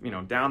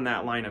 down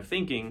that line of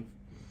thinking,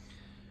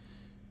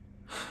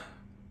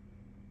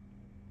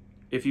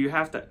 if you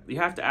have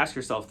to ask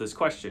yourself this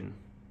question.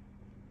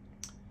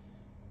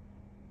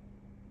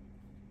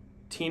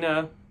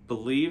 Tina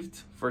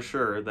believed for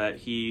sure that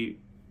he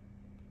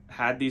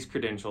had these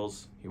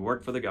credentials. He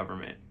worked for the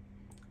government.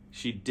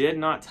 She did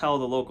not tell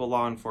the local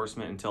law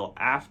enforcement until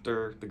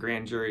after the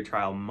grand jury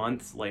trial,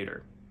 months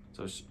later.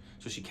 So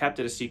she kept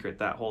it a secret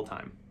that whole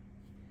time.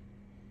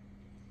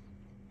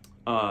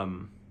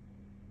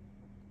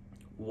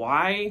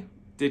 Why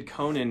did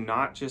Conan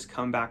not just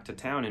come back to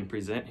town and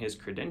present his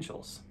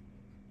credentials?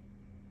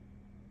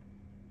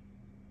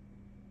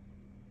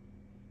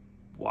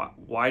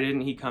 Why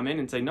didn't he come in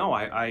and say, no,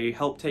 I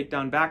helped take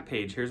down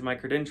Backpage. Here's my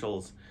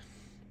credentials.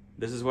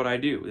 This is what I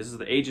do. This is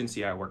the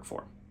agency I work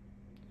for.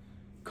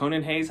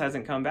 Conan Hayes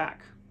hasn't come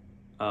back.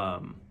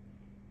 And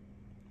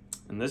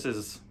this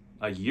is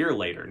a year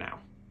later now.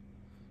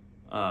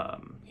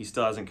 He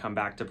still hasn't come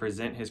back to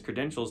present his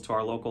credentials to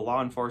our local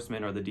law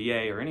enforcement or the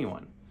DA or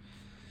anyone.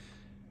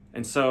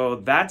 And so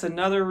that's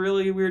another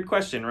really weird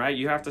question, right?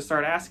 You have to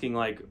start asking,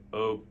 like,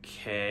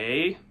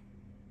 okay,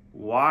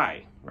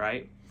 why,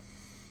 right?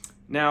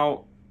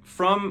 Now,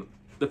 from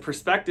the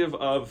perspective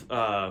of,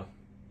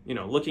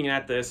 looking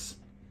at this,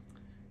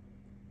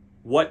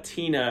 what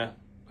Tina,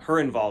 her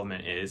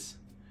involvement is,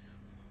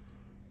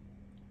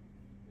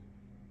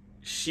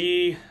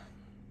 she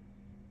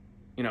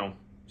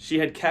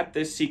had kept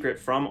this secret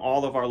from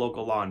all of our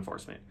local law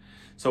enforcement.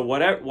 So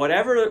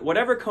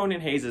whatever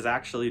Conan Hayes is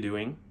actually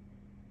doing,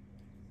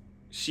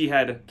 she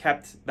had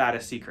kept that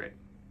a secret.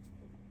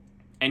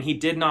 And he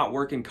did not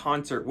work in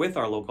concert with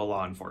our local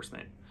law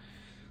enforcement.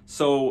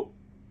 So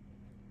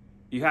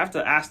you have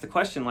to ask the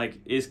question, like,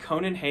 is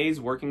Conan Hayes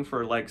working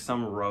for like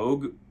some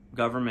rogue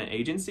government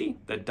agency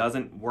that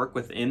doesn't work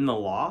within the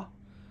law?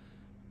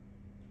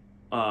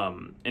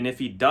 And if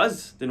he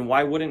does, then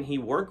why wouldn't he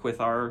work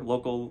with our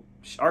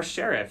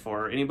sheriff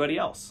or anybody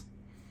else?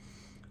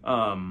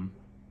 And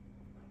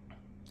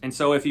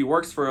so if he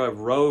works for a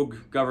rogue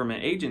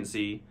government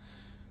agency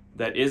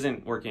that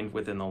isn't working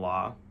within the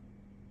law,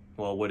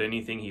 well, would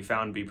anything he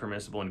found be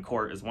permissible in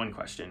court is one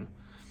question,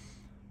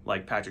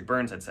 like Patrick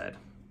Burns had said.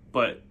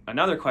 But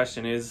another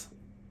question is,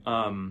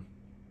 does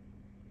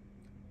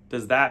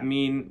that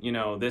mean,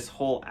 this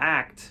whole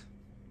act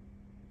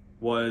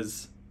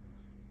was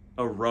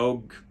a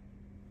rogue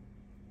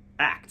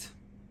act,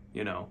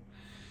 So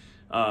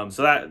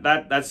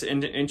that's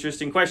an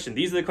interesting question.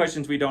 These are the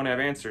questions we don't have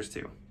answers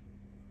to.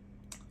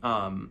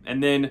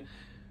 And then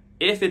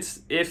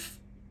if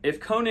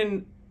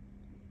Conan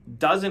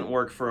doesn't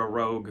work for a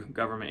rogue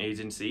government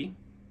agency,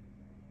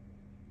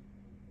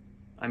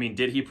 I mean,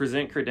 did he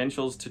present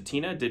credentials to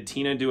Tina? Did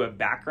Tina do a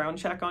background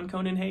check on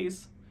Conan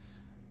Hayes?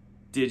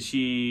 Did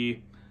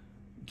she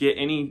get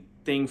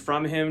anything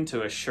from him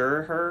to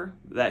assure her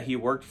that he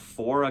worked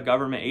for a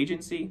government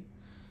agency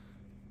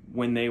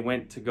when they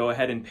went to go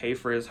ahead and pay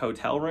for his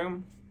hotel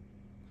room?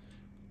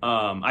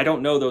 I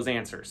don't know those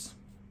answers.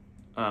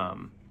 I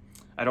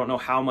don't know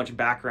how much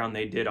background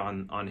they did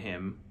on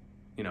him,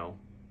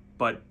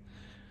 but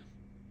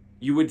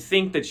you would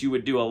think that you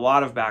would do a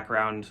lot of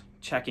background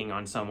checking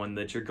on someone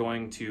that you're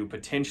going to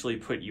potentially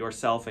put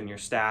yourself and your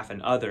staff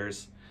and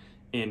others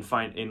in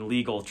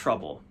legal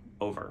trouble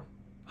over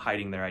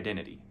hiding their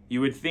identity.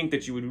 You would think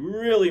that you would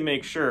really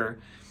make sure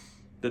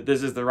that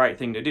this is the right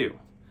thing to do.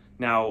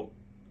 Now,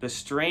 the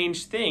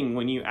strange thing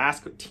when you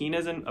ask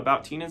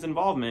about Tina's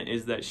involvement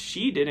is that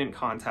she didn't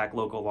contact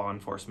local law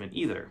enforcement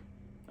either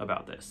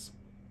about this.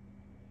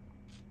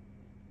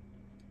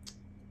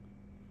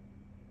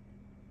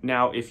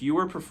 Now, if you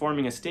were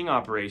performing a sting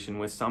operation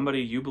with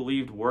somebody you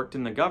believed worked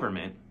in the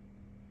government,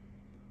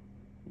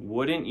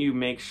 wouldn't you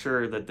make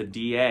sure that the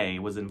DA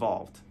was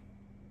involved?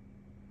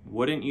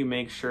 Wouldn't you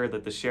make sure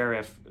that the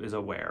sheriff is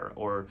aware,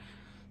 or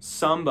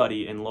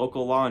somebody in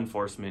local law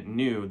enforcement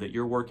knew that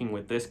you're working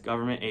with this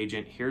government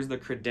agent? Here's the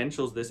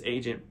credentials this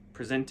agent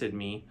presented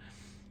me,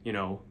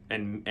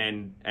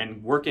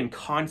 and work in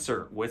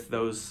concert with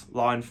those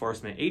law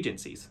enforcement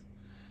agencies.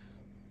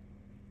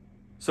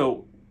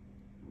 So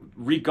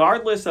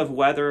regardless of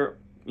whether,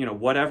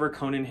 whatever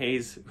Conan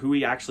Hayes, who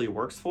he actually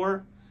works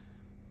for,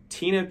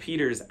 Tina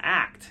Peters'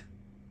 act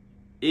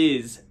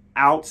is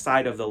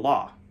outside of the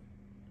law.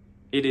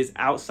 It is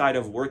outside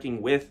of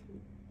working with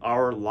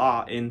our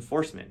law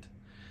enforcement.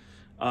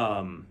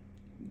 No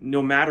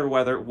matter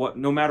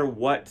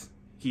what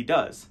he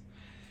does.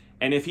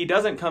 And if he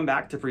doesn't come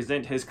back to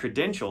present his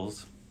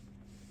credentials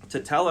to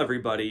tell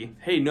everybody,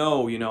 hey,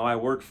 no, I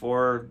work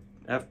for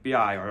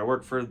FBI or I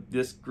work for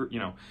this group,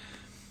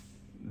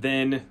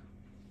 then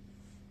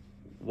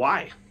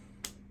why?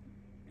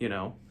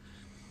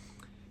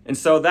 And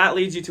so that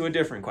leads you to a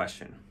different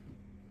question.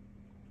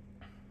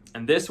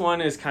 And this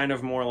one is kind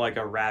of more like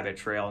a rabbit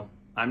trail.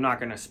 I'm not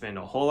going to spend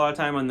a whole lot of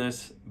time on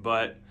this,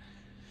 but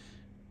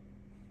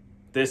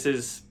this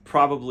is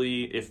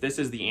probably, if this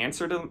is the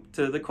answer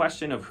to the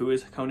question of who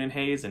is Conan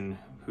Hayes and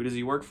who does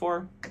he work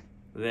for,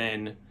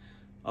 then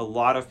a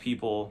lot of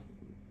people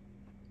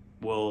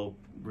will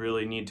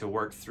really need to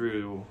work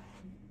through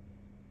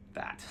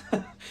that.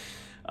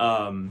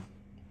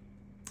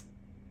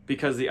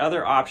 Because the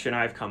other option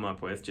I've come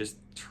up with, just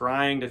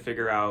trying to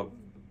figure out,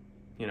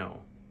 you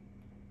know,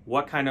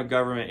 what kind of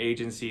government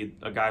agency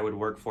a guy would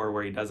work for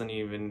where he doesn't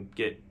even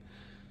get,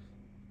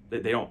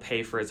 that they don't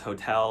pay for his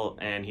hotel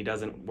and he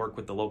doesn't work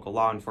with the local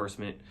law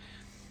enforcement.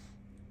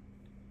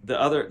 The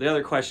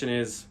other question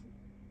is,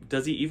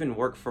 does he even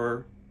work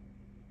for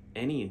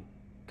any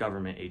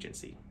government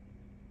agency?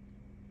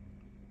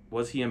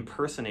 Was he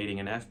impersonating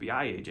an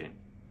FBI agent?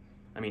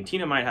 I mean,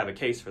 Tina might have a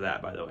case for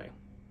that, by the way.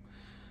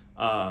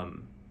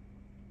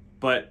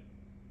 But,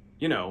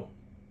 you know,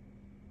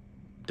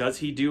 does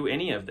he do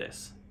any of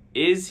this?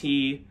 Is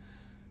he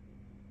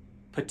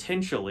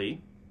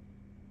potentially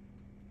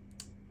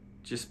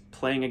just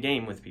playing a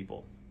game with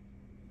people?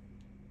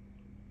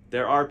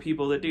 There are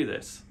people that do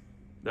this.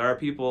 There are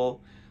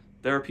people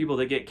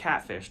that get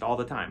catfished all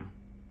the time.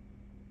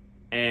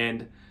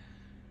 And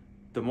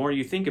the more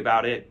you think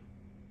about it,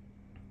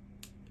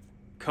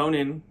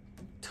 Conan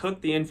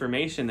took the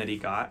information that he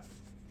got,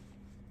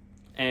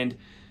 and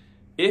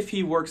if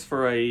he works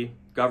for a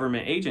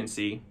government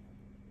agency,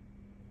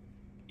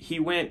 he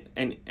went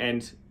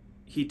and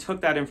he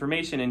took that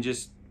information and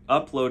just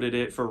uploaded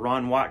it for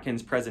Ron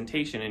Watkins'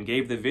 presentation and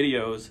gave the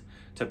videos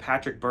to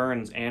Patrick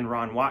Burns and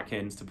Ron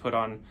Watkins to put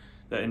on,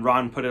 and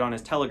Ron put it on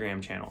his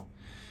Telegram channel.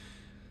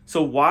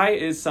 So why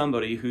is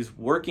somebody who's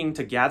working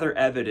to gather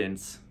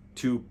evidence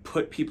to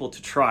put people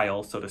to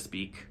trial, so to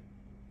speak,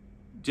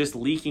 just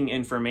leaking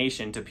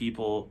information to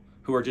people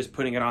who are just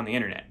putting it on the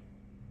internet?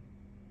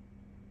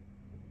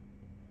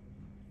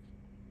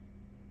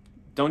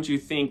 Don't you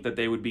think that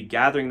they would be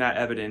gathering that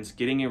evidence,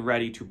 getting it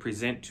ready to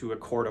present to a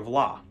court of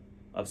law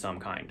of some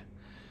kind?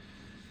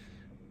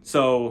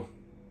 So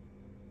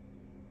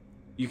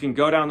you can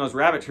go down those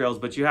rabbit trails,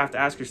 but you have to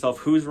ask yourself,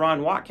 who's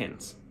Ron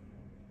Watkins?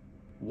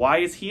 Why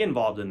is he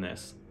involved in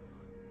this?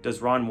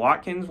 Does Ron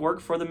Watkins work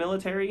for the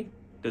military?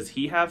 Does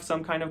he have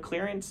some kind of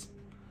clearance?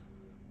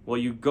 Well,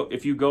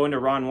 if you go into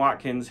Ron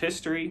Watkins'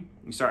 history,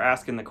 you start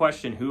asking the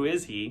question, who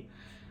is he?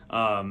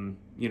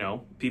 You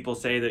know, people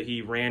say that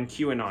he ran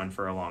QAnon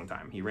for a long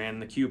time. He ran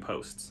the Q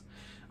posts.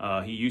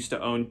 He used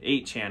to own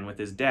 8chan with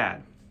his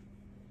dad.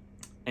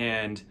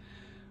 And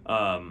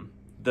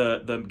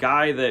the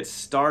guy that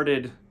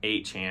started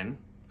 8chan,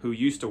 who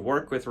used to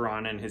work with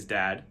Ron and his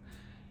dad,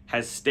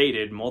 has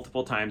stated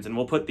multiple times, and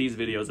we'll put these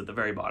videos at the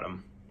very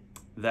bottom,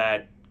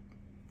 that,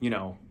 you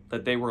know,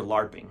 that they were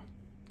LARPing,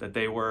 that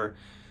they were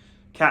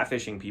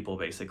catfishing people,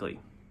 basically.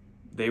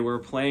 They were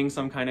playing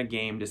some kind of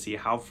game to see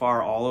how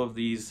far all of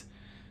these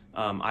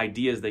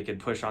ideas they could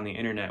push on the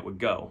internet would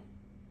go.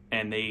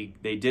 And they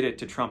did it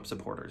to Trump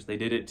supporters. They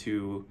did it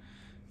to,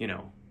 you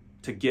know,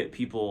 to get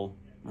people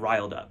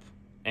riled up.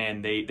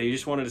 And they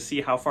just wanted to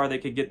see how far they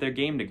could get their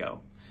game to go.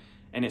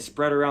 And it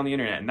spread around the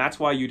internet. And that's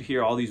why you'd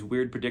hear all these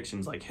weird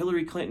predictions like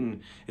Hillary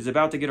Clinton is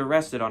about to get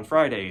arrested on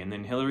Friday, and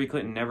then Hillary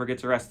Clinton never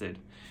gets arrested.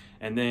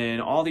 And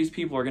then all these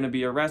people are going to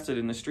be arrested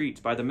in the streets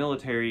by the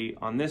military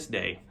on this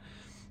day.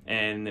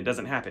 And it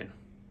doesn't happen,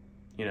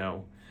 you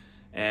know.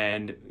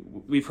 And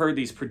we've heard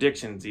these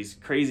predictions, these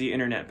crazy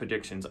internet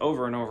predictions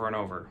over and over and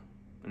over,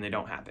 and they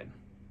don't happen.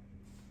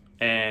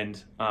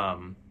 And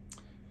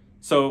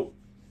so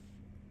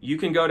you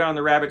can go down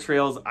the rabbit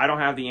trails. I don't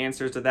have the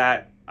answers to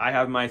that. I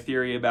have my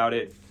theory about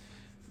it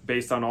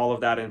based on all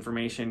of that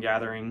information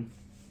gathering.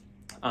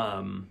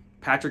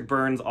 Patrick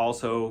Burns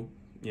also,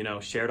 you know,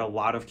 shared a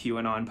lot of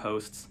QAnon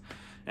posts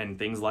and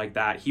things like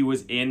that. He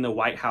was in the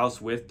White House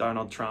with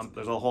Donald Trump.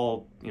 There's a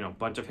whole, you know,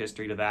 bunch of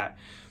history to that.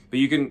 But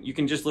you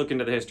can just look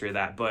into the history of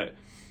that. But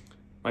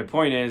my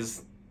point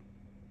is,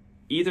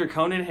 either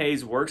Conan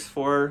Hayes works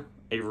for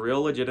a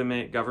real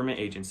legitimate government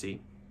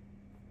agency,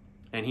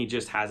 and he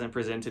just hasn't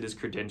presented his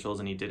credentials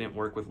and he didn't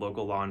work with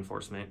local law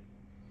enforcement,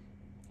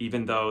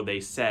 even though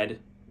they said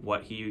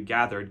what he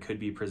gathered could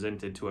be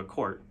presented to a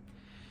court.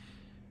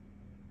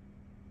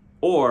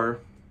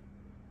 Or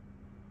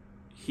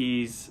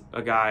he's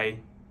a guy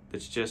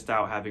that's just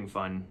out having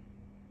fun,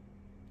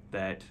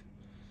 that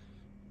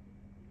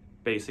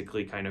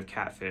basically kind of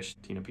catfished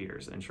Tina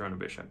Peters and Sharona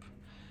Bishop.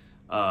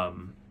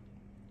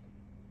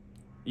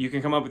 You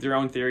can come up with your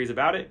own theories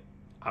about it.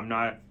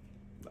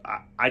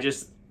 I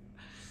just,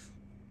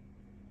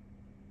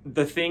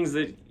 the things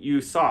that you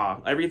saw,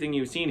 everything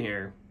you've seen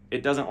here,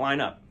 it doesn't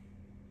line up.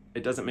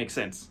 It doesn't make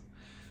sense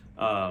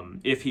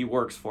if he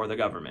works for the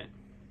government.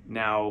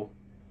 Now,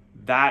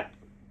 that,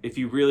 if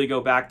you really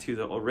go back to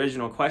the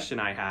original question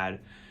I had,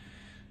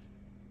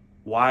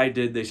 why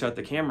did they shut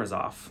the cameras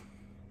off?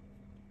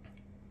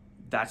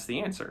 That's the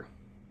answer.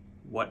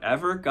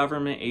 Whatever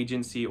government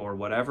agency or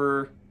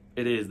whatever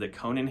it is that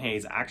Conan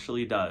Hayes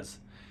actually does,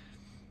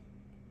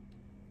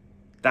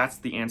 that's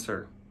the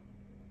answer.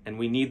 And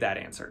we need that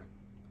answer.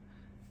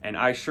 And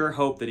I sure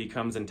hope that he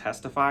comes and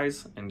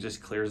testifies and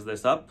just clears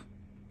this up,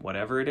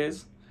 whatever it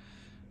is.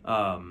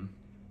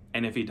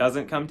 And if he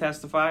doesn't come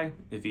testify,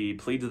 if he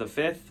pleads the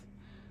fifth,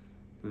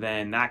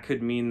 then that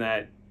could mean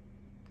that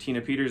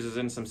Tina Peters is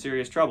in some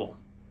serious trouble.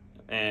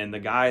 And the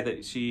guy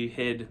that she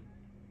hid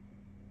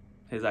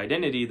his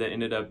identity, that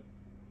ended up,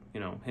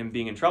 him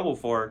being in trouble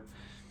for,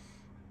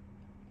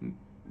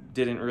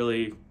 didn't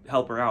really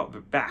help her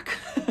out back.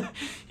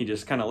 He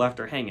just kind of left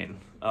her hanging.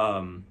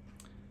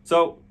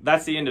 So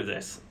that's the end of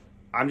this.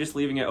 I'm just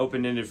leaving it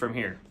open-ended from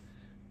here.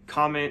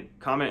 Comment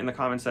in the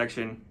comment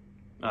section.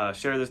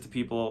 Share this to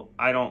people.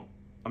 I'm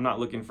not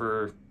looking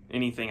for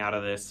anything out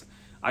of this.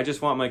 I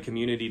just want my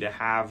community to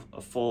have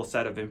a full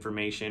set of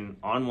information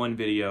on one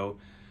video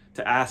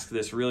to ask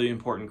this really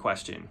important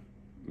question,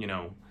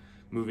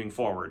 moving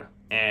forward,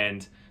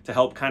 and to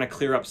help kind of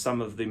clear up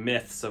some of the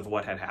myths of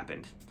what had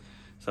happened.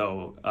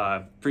 So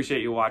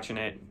appreciate you watching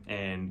it,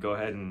 and go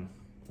ahead and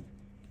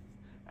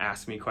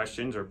ask me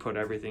questions or put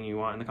everything you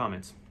want in the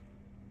comments.